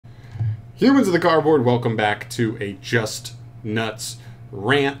Humans of the Cardboard, welcome back to a Just Nuts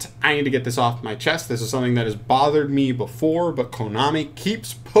rant. I need to get this off my chest. This is something that has bothered me before, but Konami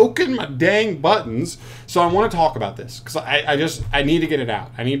keeps poking my dang buttons. So I want to talk about this because I need to get it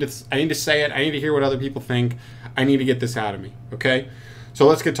out. I need to say it. I need to hear what other people think. I need to get this out of me. Okay, so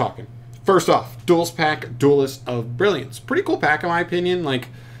let's get talking. First off, Duelist Pack, Duelist of Brilliance. Pretty cool pack in my opinion. Like,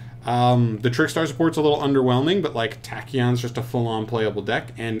 the Trickstar support's a little underwhelming, but like Tachyon's just a full-on playable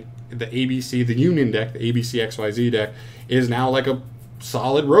deck, and the ABC, the Union deck, the ABC XYZ deck, is now like a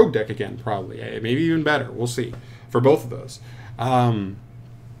solid rogue deck again, probably. Maybe even better. We'll see for both of those.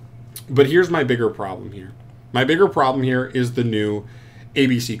 But here's my bigger problem here. My bigger problem here is the new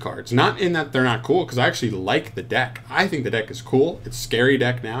ABC cards. Not in that they're not cool, because I actually like the deck. I think the deck is cool. It's a scary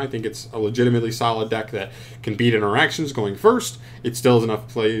deck now. I think it's a legitimately solid deck that can beat interactions going first. It still has enough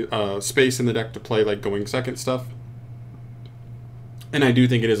play space in the deck to play like going second stuff. And I do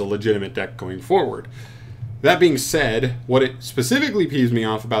think it is a legitimate deck going forward. That being said, what it specifically peeves me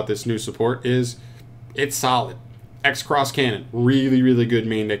off about this new support is it's solid. X-Cross Cannon, really, really good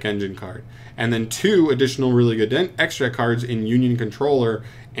main deck engine card. And then 2 additional really good extra cards in Union Controller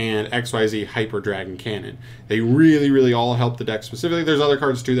and XYZ Hyper Dragon Cannon. They really, really all help the deck specifically. There's other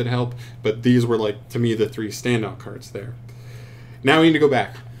cards too that help, but these were like, to me, the 3 standout cards there. Now we need to go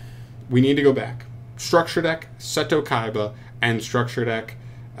back. We need to go back. Structure deck, Seto Kaiba, and structure deck,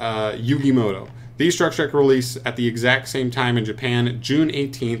 Yugimoto. These structure deck released at the exact same time in Japan, June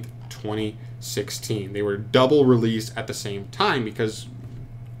 18th, 2016. They were double released at the same time because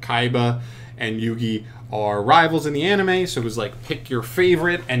Kaiba and Yugi are rivals in the anime, so it was like pick your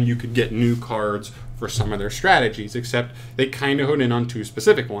favorite and you could get new cards for some of their strategies, except they kind of honed in on 2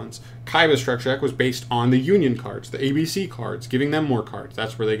 specific ones. Kaiba's structure deck was based on the Union cards, the ABC cards, giving them more cards.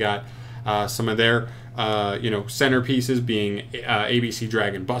 That's where they got some of their centerpieces, being ABC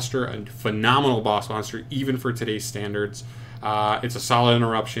Dragon Buster, a phenomenal boss monster even for today's standards. It's a solid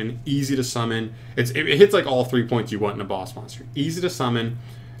interruption, easy to summon. It hits like all 3 points you want in a boss monster. Easy to summon,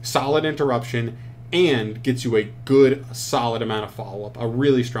 solid interruption, and gets you a good, solid amount of follow-up, a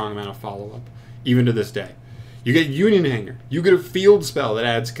really strong amount of follow-up, even to this day. You get Union Hanger. You get a field spell that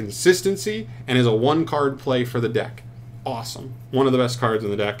adds consistency and is a 1-card play for the deck. Awesome. One of the best cards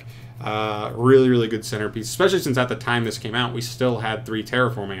in the deck. Really, really good centerpiece, especially since at the time this came out, we still had 3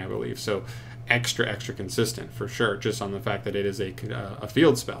 terraforming, I believe. So extra consistent for sure, just on the fact that it is a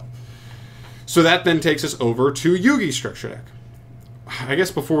field spell. So that then takes us over to Yugi's structure deck. I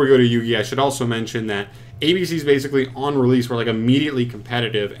guess before we go to Yugi, I should also mention that ABCs basically on release were like immediately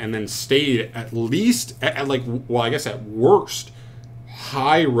competitive and then stayed at least at like, well, I guess at worst,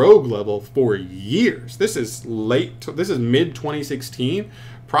 high rogue level for years. This is this is mid 2016,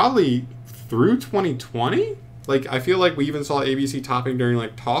 probably through 2020. Like, I feel like we even saw ABC topping during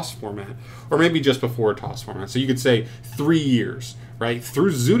like TOS format, or maybe just before TOS format. So you could say 3 years, right?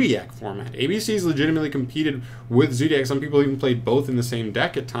 Through Zodiac format. ABC's legitimately competed with Zodiac. Some people even played both in the same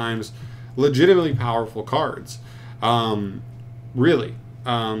deck at times. Legitimately powerful cards. Really.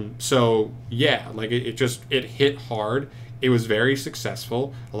 So yeah, like it hit hard. It was very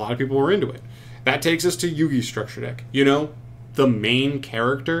successful. A lot of people were into it. That takes us to Yugi's structure deck. You know, the main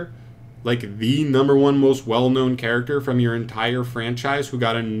character, like the #1 most well-known character from your entire franchise, who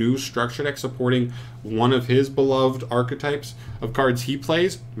got a new structure deck supporting one of his beloved archetypes of cards he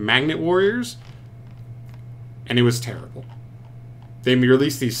plays, Magnet Warriors, and it was terrible. They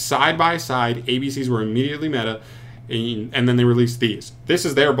released these side by side. ABCs were immediately meta, and then they released these. This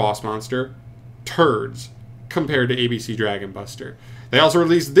is their boss monster, turds, compared to ABC Dragon Buster. They also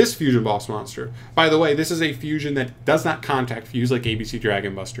released this fusion boss monster. By the way, this is a fusion that does not contact fuse like ABC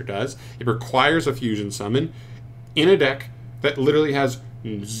Dragon Buster does. It requires a fusion summon in a deck that literally has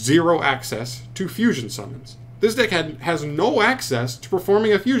 0 access to fusion summons. This deck has no access to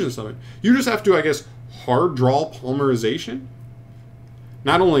performing a fusion summon. You just have to, I guess, hard draw Polymerization.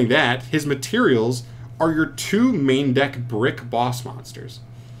 Not only that, his materials are your 2 main deck brick boss monsters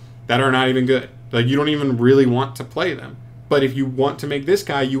that are not even good. Like, you don't even really want to play them. But if you want to make this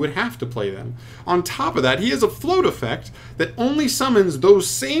guy, you would have to play them. On top of that, he has a float effect that only summons those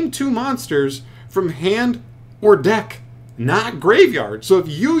same 2 monsters from hand or deck, not graveyard. So if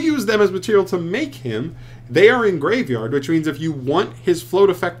you use them as material to make him, they are in graveyard, which means if you want his float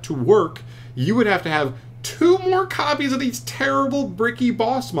effect to work, you would have to have 2 more copies of these terrible bricky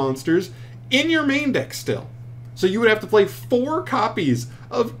boss monsters in your main deck still. So you would have to play 4 copies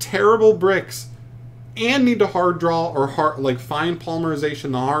of terrible bricks and need to hard draw or find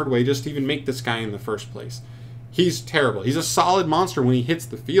Polymerization the hard way just to even make this guy in the first place. He's terrible. He's a solid monster when he hits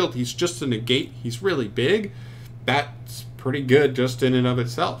the field. He's just a negate. He's really big. That's pretty good just in and of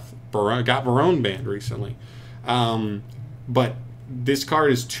itself. got Barone banned recently. But this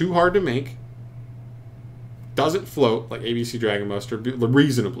card is too hard to make. Doesn't float like ABC Dragon Buster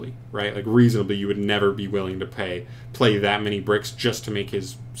reasonably, right? Like reasonably, you would never be willing to play that many bricks just to make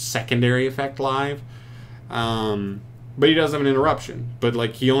his secondary effect live. But he does have an interruption. But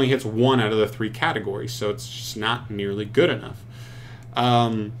like he only hits 1 out of the 3 categories, so it's just not nearly good enough.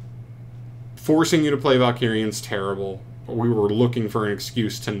 Forcing you to play Valkyrian's terrible. We were looking for an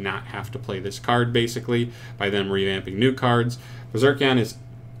excuse to not have to play this card, basically, by them revamping new cards. Berserkion is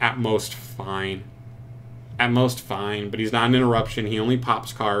at most fine. At most fine, but he's not an interruption. He only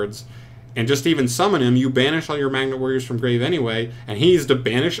pops cards. And just to even summon him, you banish all your Magnet Warriors from grave anyway, and he needs to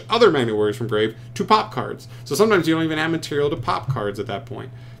banish other Magnet Warriors from grave to pop cards. So sometimes you don't even have material to pop cards at that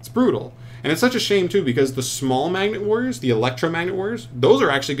point. It's brutal. And it's such a shame, too, because the small Magnet Warriors, the Electro-Magnet Warriors, those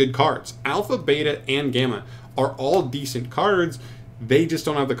are actually good cards. Alpha, Beta, and Gamma are all decent cards. They just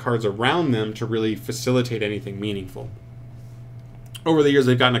don't have the cards around them to really facilitate anything meaningful. Over the years,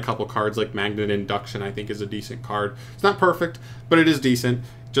 they've gotten a couple cards, like Magnet Induction, I think, is a decent card. It's not perfect, but it is decent.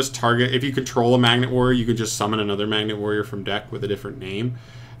 Just target, if you control a Magnet Warrior, you can just summon another Magnet Warrior from deck with a different name.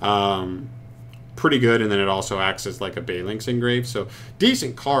 Pretty good, and then it also acts as like a Balinx engrave, so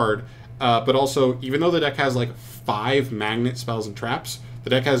decent card. But also, even though the deck has like 5 magnet spells and traps, the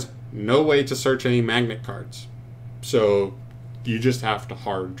deck has no way to search any magnet cards. So you just have to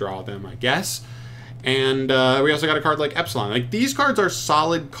hard draw them, I guess. And we also got a card like Epsilon. Like, these cards are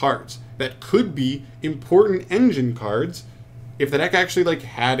solid cards that could be important engine cards if the deck actually like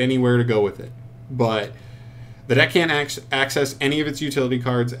had anywhere to go with it. But the deck can't access any of its utility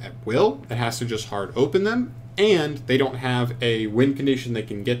cards at will. It has to just hard open them. And they don't have a win condition they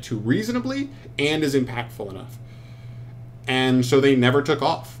can get to reasonably and is impactful enough. And so they never took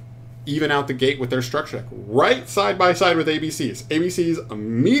off, even out the gate with their structure deck, right side by side with ABC's. ABC's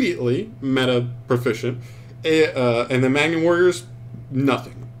immediately meta proficient, and the Magnet Warriors,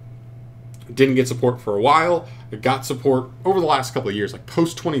 nothing. Didn't get support for a while. It got support over the last couple of years, like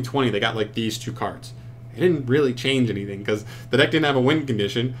post 2020. They got like these 2 cards. It didn't really change anything because the deck didn't have a win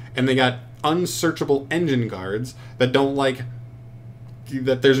condition, and they got unsearchable engine cards that don't like,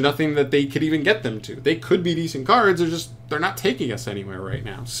 that there's nothing that they could even get them to. They could be decent cards, they're not taking us anywhere right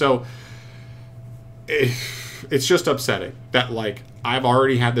now. So it's just upsetting that like I've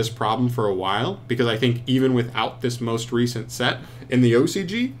already had this problem for a while, because I think even without this most recent set in the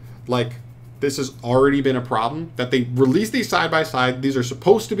OCG, like this has already been a problem, that they release these side by side. These are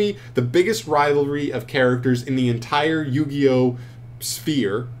supposed to be the biggest rivalry of characters in the entire Yu-Gi-Oh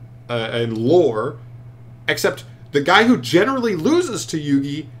sphere and lore, except the guy who generally loses to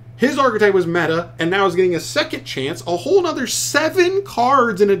Yugi, his archetype was meta, and now is getting a second chance, a whole other 7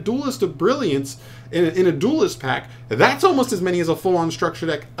 cards in a Duelist of Brilliance, in a Duelist pack. That's almost as many as a full-on structure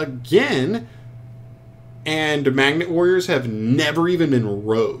deck again, and Magnet Warriors have never even been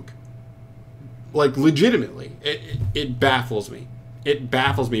rogue. Like, legitimately, it baffles me. It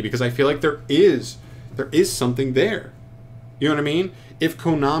baffles me, because I feel like there is something there. You know what I mean? If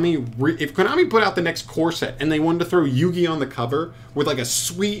Konami put out the next core set and they wanted to throw Yugi on the cover with like a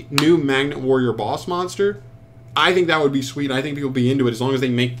sweet new Magnet Warrior boss monster, I think that would be sweet. I think people would be into it as long as they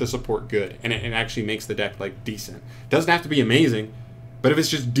make the support good and it actually makes the deck like decent. It doesn't have to be amazing, but if it's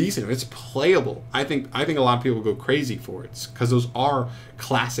just decent, if it's playable, I think a lot of people go crazy for it, because those are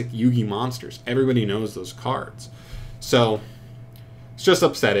classic Yugi monsters. Everybody knows those cards. So it's just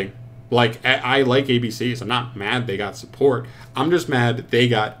upsetting. Like, I like ABCs. I'm not mad they got support. I'm just mad they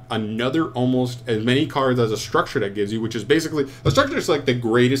got another almost as many cards as a structure deck gives you, which is basically, a structure is like the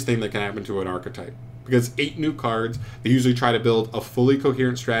greatest thing that can happen to an archetype. Because 8 new cards, they usually try to build a fully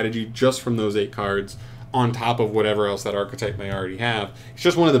coherent strategy just from those 8 cards on top of whatever else that archetype may already have. It's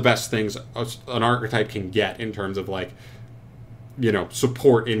just one of the best things an archetype can get in terms of like, you know,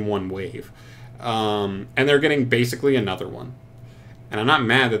 support in one wave. And they're getting basically another one. And I'm not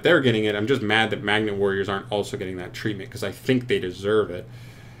mad that they're getting it. I'm just mad that Magnet Warriors aren't also getting that treatment, because I think they deserve it.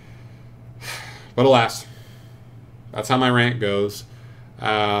 But alas, that's how my rant goes.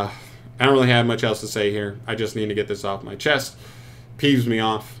 I don't really have much else to say here. I just need to get this off my chest. Peeves me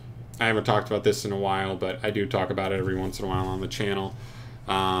off. I haven't talked about this in a while, but I do talk about it every once in a while on the channel.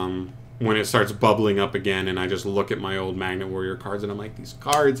 When it starts bubbling up again and I just look at my old Magnet Warrior cards and I'm like, these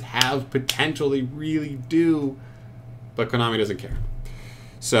cards have potential. They really do. But Konami doesn't care.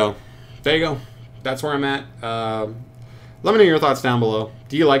 So, there you go. That's where I'm at. Let me know your thoughts down below.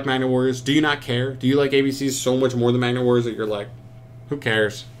 Do you like Magnet Warriors? Do you not care? Do you like ABCs so much more than Magnet Warriors that you're like, who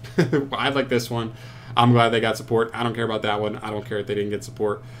cares? I like this one. I'm glad they got support. I don't care about that one. I don't care if they didn't get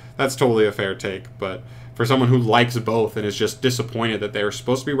support. That's totally a fair take. But for For someone who likes both and is just disappointed that they were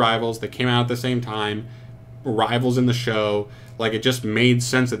supposed to be rivals, they came out at the same time, rivals in the show. Like, it just made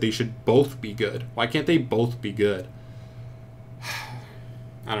sense that they should both be good. Why can't they both be good?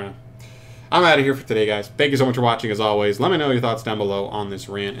 I don't know. I'm out of here for today, guys. Thank you so much for watching, as always. Let me know your thoughts down below on this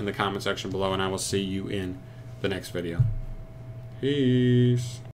rant in the comment section below, and I will see you in the next video. Peace.